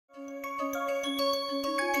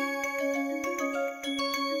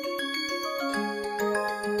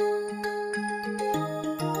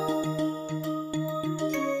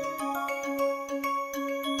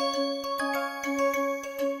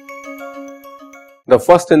The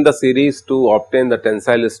first in the series to obtain the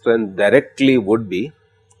tensile strength directly would be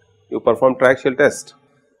you perform triaxial test,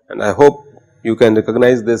 and I hope you can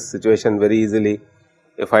recognize this situation very easily.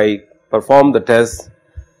 If I perform the test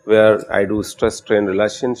where I do stress strain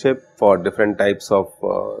relationship for different types of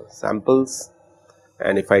samples,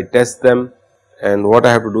 and if I test them, and what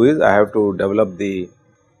I have to do is I have to develop the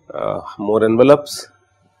Moore envelopes,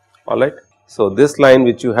 alright. So, this line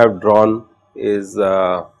which you have drawn is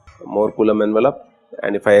Moore Coulomb envelope,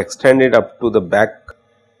 and if I extend it up to the back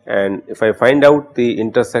and if I find out the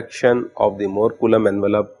intersection of the Moore Coulomb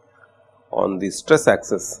envelope on the stress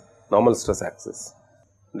axis, normal stress axis,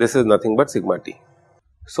 this is nothing but sigma t.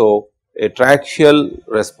 So, a triaxial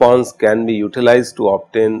response can be utilized to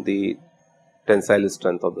obtain the tensile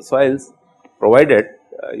strength of the soils, provided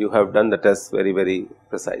you have done the test very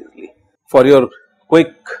precisely. For your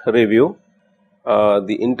quick review,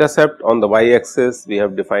 the intercept on the y axis we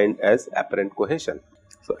have defined as apparent cohesion.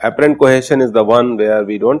 So, apparent cohesion is the one where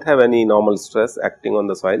we do not have any normal stress acting on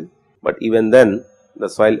the soil, but even then the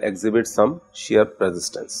soil exhibits some shear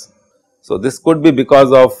resistance. So, this could be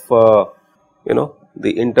because of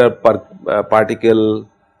the interparticle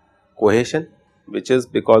cohesion, which is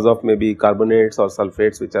because of maybe carbonates or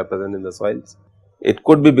sulfates which are present in the soils. It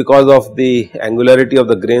could be because of the angularity of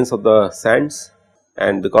the grains of the sands,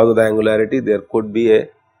 and because of the angularity there could be a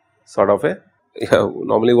sort of a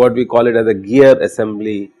normally what we call it as a gear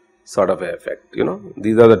assembly sort of a effect,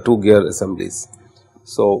 these are the two gear assemblies.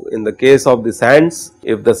 So, in the case of the sands,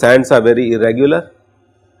 if the sands are very irregular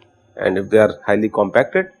and if they are highly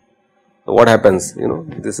compacted, so what happens,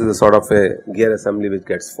 this is a sort of a gear assembly which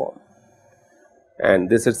gets formed, and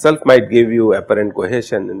this itself might give you apparent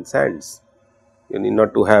cohesion in sands. You need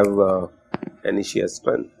not to have any shear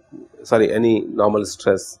strength, any normal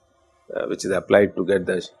stress which is applied to get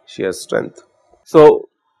the shear strength. So,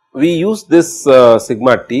 we use this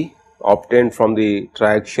sigma t obtained from the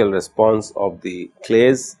triaxial response of the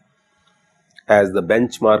clays as the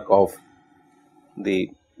benchmark of the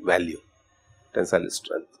value tensile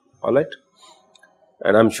strength, alright.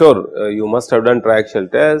 And I am sure you must have done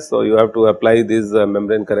triaxial tests, so you have to apply these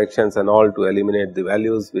membrane corrections and all to eliminate the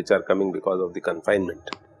values which are coming because of the confinement.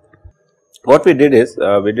 What we did is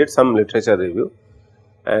we did some literature review,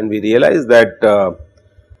 and we realized that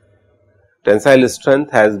tensile strength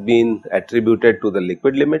has been attributed to the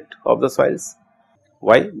liquid limit of the soils.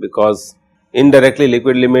 Why? Because indirectly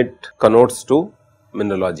liquid limit connotes to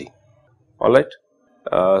mineralogy, alright.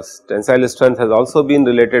 Tensile strength has also been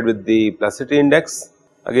related with the plasticity index.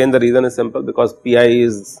 Again, the reason is simple, because Pi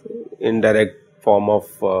is indirect form of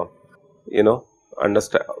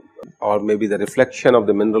understand, or maybe the reflection of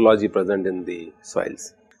the mineralogy present in the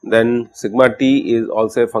soils. Then sigma t is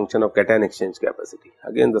also a function of cation exchange capacity,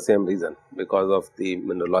 again the same reason, because of the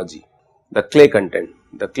mineralogy. The clay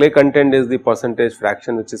content is the percentage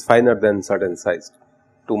fraction which is finer than certain size,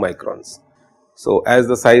 2 microns. So, as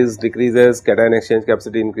the size decreases, cation exchange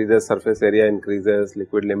capacity increases, surface area increases,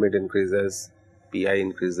 liquid limit increases, Pi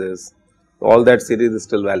increases, all that series is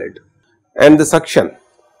still valid. And the suction,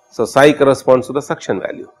 so psi corresponds to the suction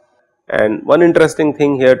value. And one interesting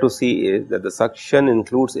thing here to see is that the suction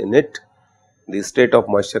includes in it the state of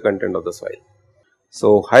moisture content of the soil.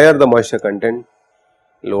 So, higher the moisture content,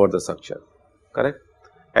 lower the suction, correct,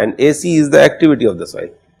 and AC is the activity of the soil.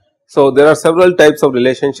 So, there are several types of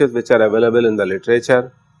relationships which are available in the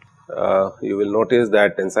literature. You will notice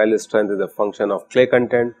that tensile strength is a function of clay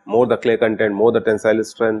content, more the clay content, more the tensile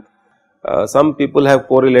strength. Some people have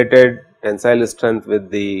correlated tensile strength with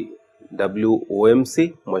the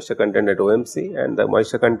WOMC, moisture content at OMC, and the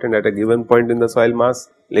moisture content at a given point in the soil mass,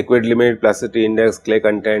 liquid limit, plasticity index, clay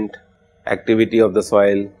content, activity of the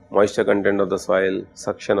soil, moisture content of the soil,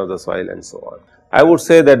 suction of the soil, and so on. I would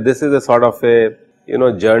say that this is a sort of a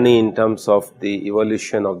journey in terms of the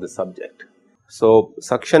evolution of the subject. So,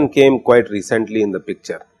 suction came quite recently in the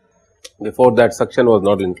picture. Before that, suction was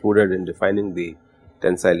not included in defining the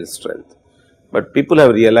tensile strength, but people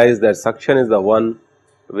have realized that suction is the one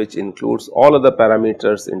which includes all other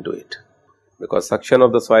parameters into it, because suction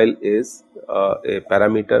of the soil is a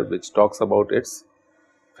parameter which talks about its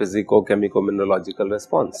physico-chemico-mineralogical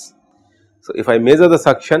response. So, if I measure the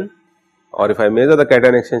suction or if I measure the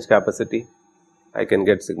cation exchange capacity, I can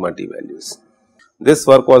get sigma t values. This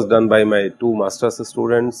work was done by my 2 master's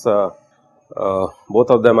students, both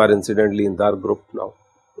of them are incidentally in our group now,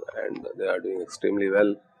 and they are doing extremely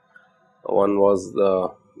well. One was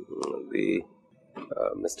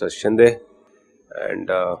Mr. Shinde, and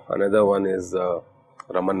another one is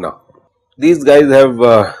Ramanna. These guys have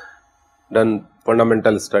done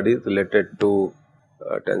fundamental studies related to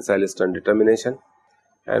tensile strength determination,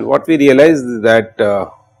 And what we realized is that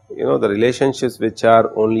the relationships which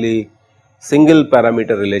are only single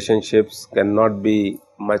parameter relationships cannot be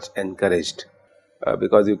much encouraged,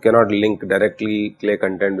 because you cannot link directly clay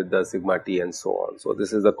content with the sigma t and so on. So,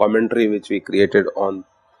 this is the commentary which we created on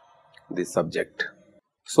this subject.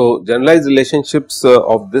 So, generalized relationships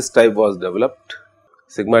of this type was developed.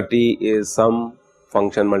 Sigma t is some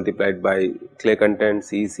function multiplied by clay content,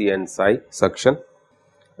 CEC and psi suction,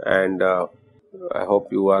 and I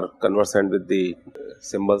hope you are conversant with the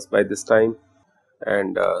symbols by this time,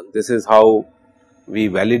 and this is how we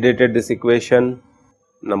validated this equation.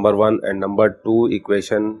 Number 1 and number 2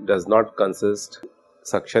 equation does not consist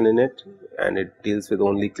suction in it, and it deals with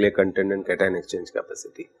only clay content and cation exchange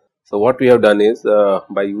capacity. So, what we have done is,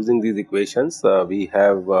 by using these equations, we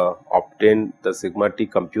have obtained the sigma t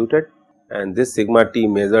computed, and this sigma t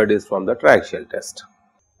measured is from the triaxial test,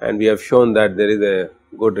 and we have shown that there is a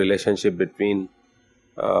good relationship between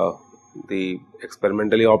the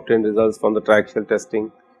experimentally obtained results from the triaxial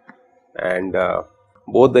testing, and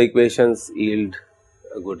both the equations yield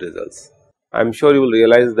good results. I am sure you will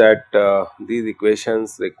realize that these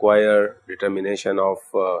equations require determination of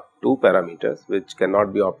 2 parameters which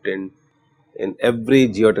cannot be obtained in every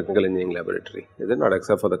geotechnical engineering laboratory, is it not,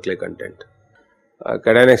 except for the clay content.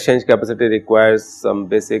 Cation exchange capacity requires some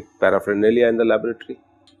basic paraphernalia in the laboratory.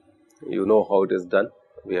 You know how it is done,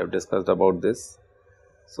 we have discussed about this.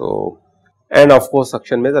 So, and of course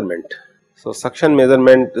suction measurement. So, suction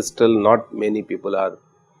measurement is still not many people are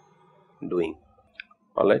doing,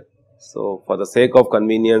 alright. So, for the sake of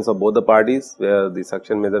convenience of both the parties, where the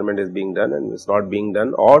suction measurement is being done and it is not being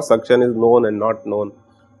done, or suction is known and not known,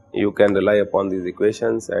 you can rely upon these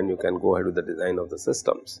equations and you can go ahead with the design of the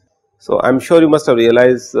systems. So, I am sure you must have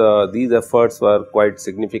realized these efforts were quite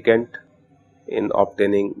significant in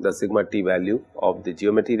obtaining the sigma t value of the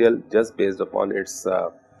geomaterial just based upon its,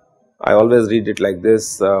 I always read it like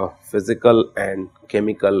this, physical and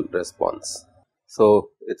chemical response. So,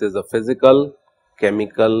 it is the physical,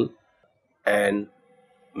 chemical and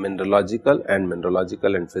mineralogical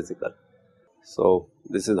and physical. So,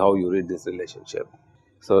 this is how you read this relationship.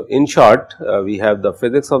 So, in short, we have the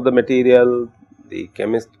physics of the material, the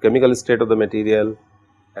chemical state of the material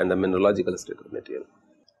and the mineralogical state of the material.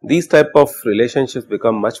 These type of relationships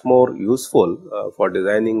become much more useful for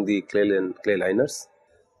designing the clay liners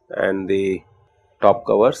and the top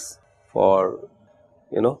covers for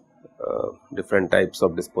different types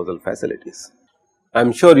of disposal facilities. I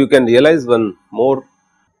am sure you can realize one more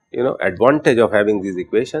advantage of having these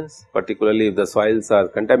equations, particularly if the soils are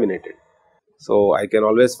contaminated. So, I can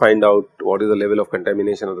always find out what is the level of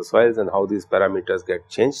contamination of the soils and how these parameters get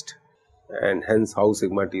changed, and hence how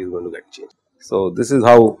sigma t is going to get changed. So, this is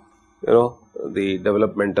how the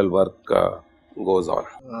developmental work goes on.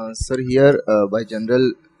 Sir, here by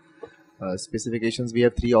general specifications, we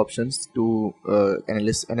have 3 options to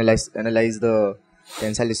analyze the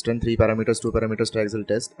tensile strength: 3 parameters, 2 parameters triaxial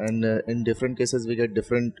test, and in different cases we get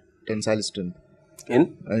different tensile strength.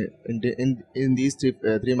 In these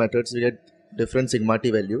three methods, we get different sigma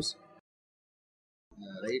t values.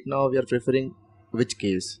 Right now, we are preferring which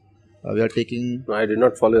case? We are taking. No, I did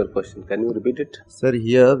not follow your question. Can you repeat it? Sir,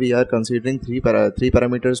 here we are considering 3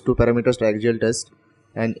 parameters, 2 parameters triaxial test,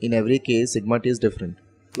 and in every case sigma t is different.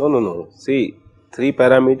 No. See, 3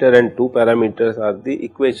 parameter and 2 parameters are the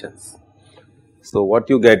equations. So, what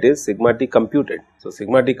you get is sigma t computed. So,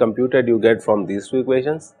 sigma t computed you get from these 2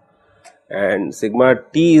 equations, and sigma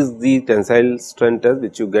t is the tensile strength test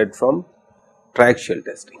which you get from triaxial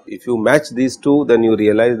testing. If you match these 2, then you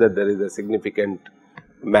realize that there is a significant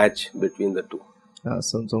match between the 2.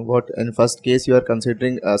 So what in first case you are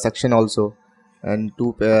considering suction also, and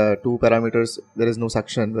two parameters there is no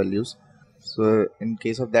suction values. So in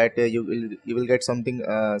case of that you will get something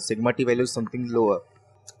sigma t value something lower.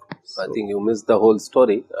 So I think you missed the whole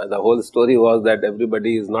story. The whole story was that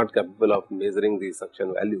everybody is not capable of measuring the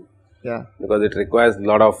suction value. Yeah. Because it requires a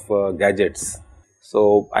lot of gadgets.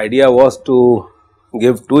 So idea was to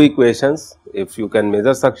give 2 equations. If you can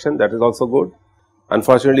measure suction, that is also good.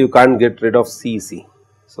 Unfortunately, you can't get rid of CEC.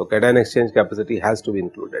 So cation exchange capacity has to be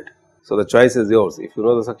included. So the choice is yours. If you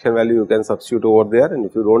know the suction value, you can substitute over there, and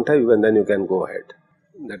if you don't have, even then you can go ahead.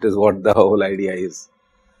 That is what the whole idea is.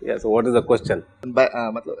 Yeah. So what is the question?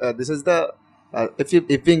 This is the if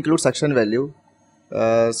we include suction value,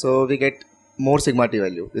 so we get more sigma t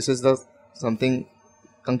value. This is the something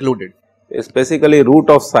concluded. It's basically root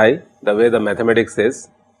of psi, the way the mathematics is,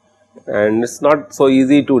 and it's not so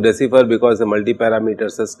easy to decipher because it's a multi-parameter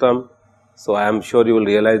system. So I am sure you will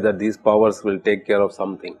realize that these powers will take care of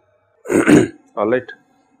something. Alright.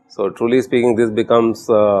 So truly speaking, this becomes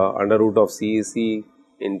under root of CEC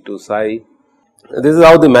into psi. This is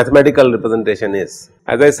how the mathematical representation is.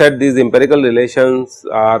 As I said, these empirical relations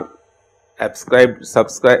are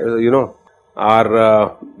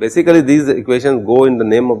basically these equations go in the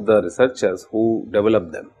name of the researchers who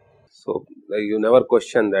develop them. So, you never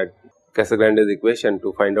question that Casagrande's equation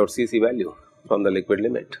to find out CC value from the liquid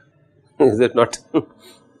limit, is it not?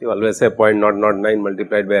 You always say 0.009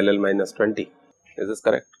 multiplied by LL minus 20, is this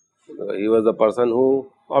correct? He was the person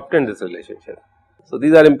who obtained this relationship. So,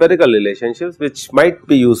 these are empirical relationships which might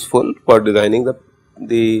be useful for designing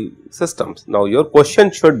the systems. Now, your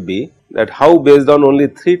question should be that how based on only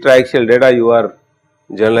 3 triaxial data you are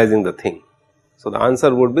generalizing the thing. So, the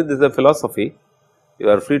answer would be this is a philosophy, you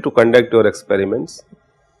are free to conduct your experiments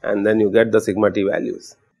and then you get the sigma t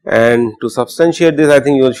values. And to substantiate this, I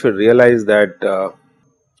think you should realize that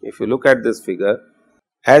if you look at this figure,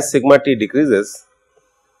 as sigma t decreases,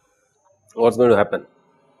 what is going to happen?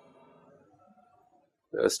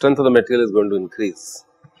 The strength of the material is going to increase,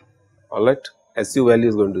 alright, SU value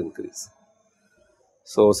is going to increase.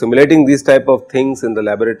 So, simulating these type of things in the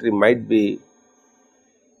laboratory might be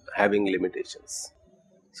having limitations.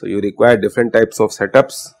 So, you require different types of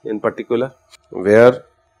setups in particular, where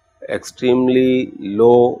extremely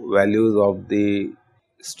low values of the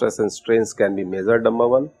stress and strains can be measured, number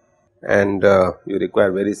one, and you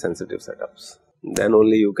require very sensitive setups. Then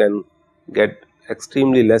only you can get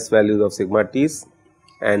extremely less values of sigma t's,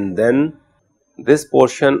 and then this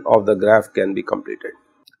portion of the graph can be completed.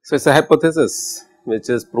 So, it is a hypothesis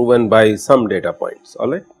which is proven by some data points,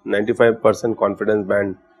 alright. 95% confidence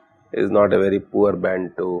band is not a very poor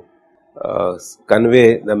band to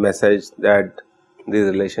convey the message that these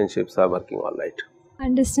relationships are working alright.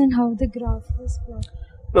 Understand how the graph is plotted?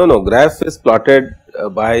 No, graph is plotted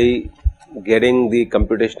by getting the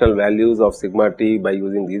computational values of sigma t by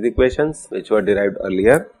using these equations which were derived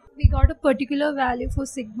earlier. We got a particular value for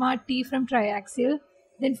sigma t from triaxial,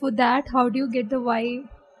 then for that how do you get the y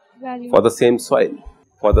value? For the same soil,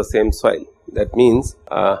 that means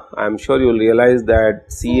I am sure you will realize that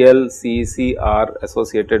Cl, CEC are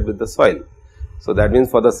associated with the soil. So, that means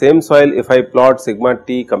for the same soil, if I plot sigma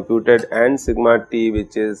t computed and sigma t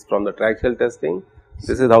which is from the triaxial testing,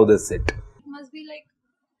 this is how they sit. It must be like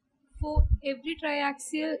for every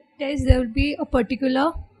triaxial test there will be a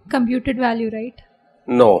particular computed value, right?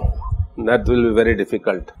 No, that will be very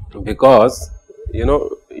difficult, because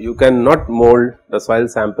you cannot mold the soil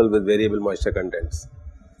sample with variable moisture contents.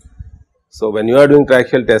 So, when you are doing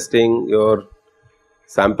triaxial testing, your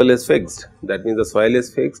sample is fixed, that means the soil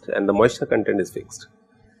is fixed and the moisture content is fixed.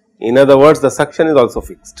 In other words, the suction is also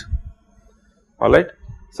fixed, alright.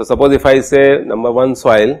 So, suppose if I say number 1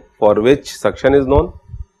 soil for which suction is known,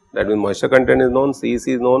 that means moisture content is known,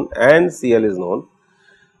 CEC is known and Cl is known.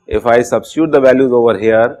 If I substitute the values over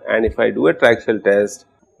here and if I do a triaxial test,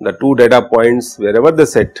 the 2 data points wherever they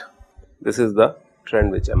sit, this is the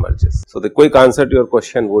trend which emerges. So, the quick answer to your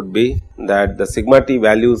question would be that the sigma t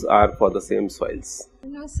values are for the same soils.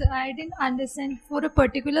 No sir, I didn't understand. For a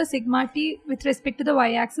particular sigma t with respect to the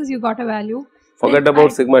y axis you got a value. Forget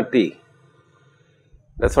about sigma t,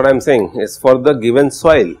 that is what I am saying. Is for the given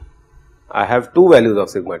soil I have 2 values of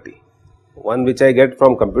sigma t, one which I get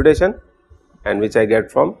from computation and which I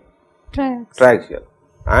get from triaxial.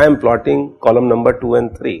 I am plotting column number 2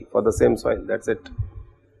 and 3 for the same soil, that is it.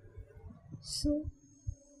 So,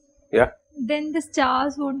 yeah. Then the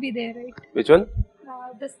stars won't be there, right? Which one?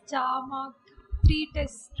 The star marked 3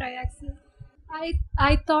 tests triaxial.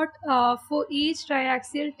 I thought for each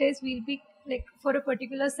triaxial test we'll be like for a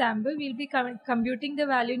particular sample we'll be computing the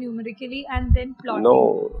value numerically and then plotting.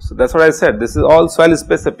 No, so that's what I said. This is all soil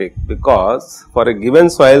specific, because for a given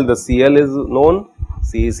soil the Cl is known,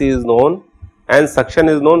 CEC is known and suction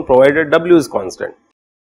is known provided W is constant.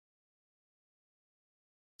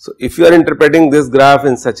 So, if you are interpreting this graph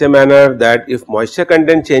in such a manner that if moisture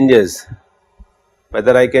content changes,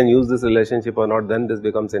 whether I can use this relationship or not, then this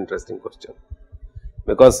becomes an interesting question,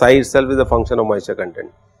 because psi itself is a function of moisture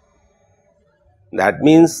content. That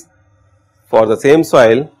means for the same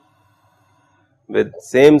soil with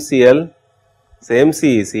same Cl, same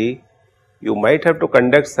CEC, you might have to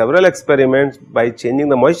conduct several experiments by changing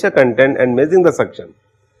the moisture content and measuring the suction.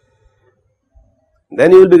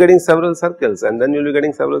 Then you will be getting several circles and then you will be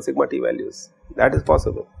getting several sigma t values. That is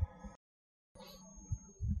possible.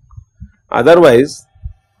 Otherwise,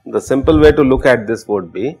 the simple way to look at this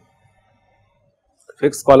would be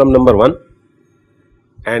fix column number 1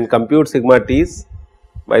 and compute sigma t's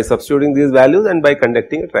by substituting these values and by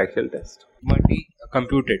conducting a triaxial test. Sigma t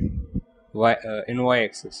computed in y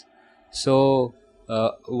axis. So,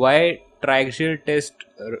 why triaxial test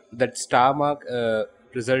that star mark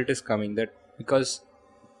result is coming? That because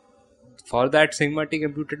for that sigma t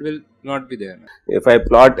computed will not be there. If I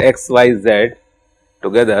plot x, y, z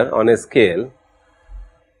together on a scale,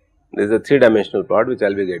 this is a 3-dimensional plot which I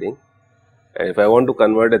will be getting, and if I want to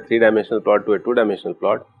convert a 3-dimensional plot to a 2-dimensional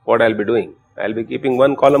plot, what I will be doing? I will be keeping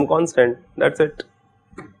one column constant, that is it.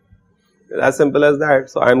 It's as simple as that.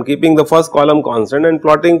 So, I am keeping the first column constant and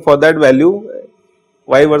plotting for that value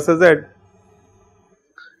y versus z.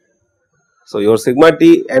 So, your sigma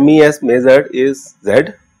t MES measured is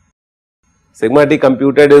z, sigma t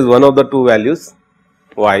computed is one of the two values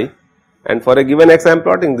y, and for a given x I am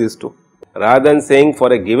plotting these two. Rather than saying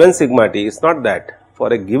for a given sigma t, it is not that.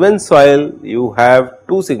 For a given soil you have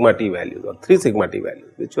 2 sigma t values or 3 sigma t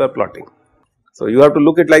values which you are plotting. So, you have to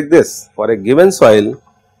look it like this: for a given soil,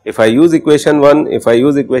 if I use equation 1, if I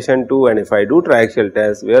use equation 2 and if I do triaxial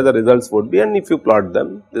test, where the results would be, and if you plot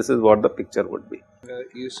them, this is what the picture would be.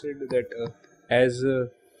 You said that as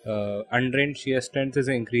undrained shear strength is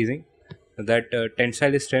increasing, that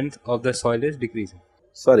tensile strength of the soil is decreasing.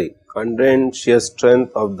 Sorry, undrained shear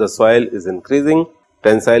strength of the soil is increasing,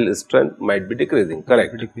 tensile strength might be decreasing,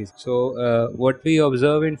 correct. So, what we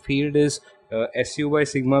observe in field is SU by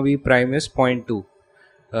sigma V prime is 0.2.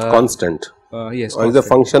 Constant. Yes. Or is a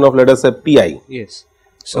function of, let us say, Pi. Yes.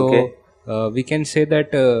 So, we can say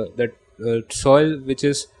that soil which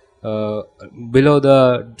is below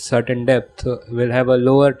the certain depth will have a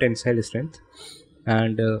lower tensile strength,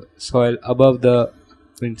 and soil above the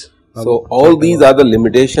means. So, all these are the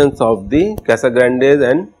limitations of the Casagrandes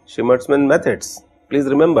and Schmertzmann methods. Please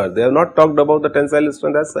remember, they have not talked about the tensile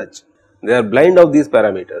strength as such. They are blind of these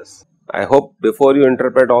parameters. I hope before you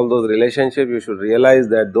interpret all those relationships, you should realize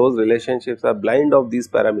that those relationships are blind of these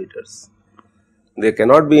parameters. They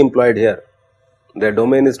cannot be employed here. Their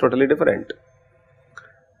domain is totally different.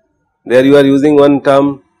 There you are using one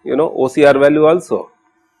term, OCR value also.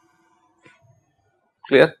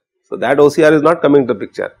 Clear? So, that OCR is not coming to the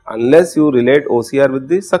picture unless you relate OCR with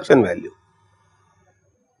the suction value.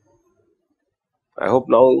 I hope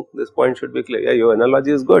now this point should be clear. Yeah, your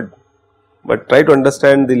analogy is good, but try to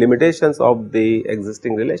understand the limitations of the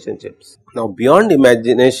existing relationships. Now, beyond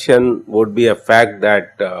imagination would be a fact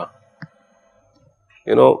that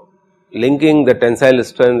linking the tensile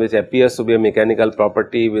strength, which appears to be a mechanical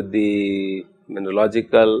property, with the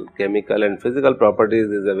mineralogical, chemical and physical properties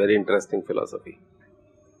is a very interesting philosophy.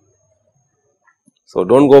 So,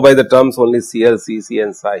 do not go by the terms only CL, CC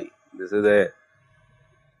and Psi. This is a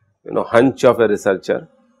hunch of a researcher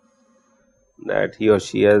that he or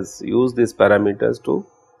she has used these parameters to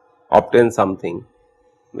obtain something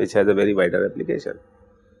which has a very wider application.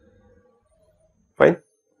 Fine.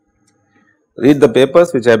 Read the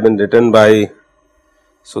papers which have been written by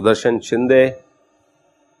Sudarshan Shinde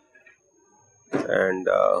and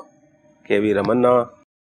K.V. Ramanna,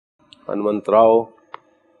 Hanumant Rao.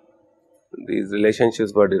 These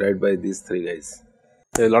relationships were derived by these 3 guys.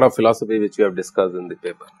 There is a lot of philosophy which we have discussed in the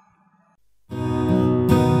paper.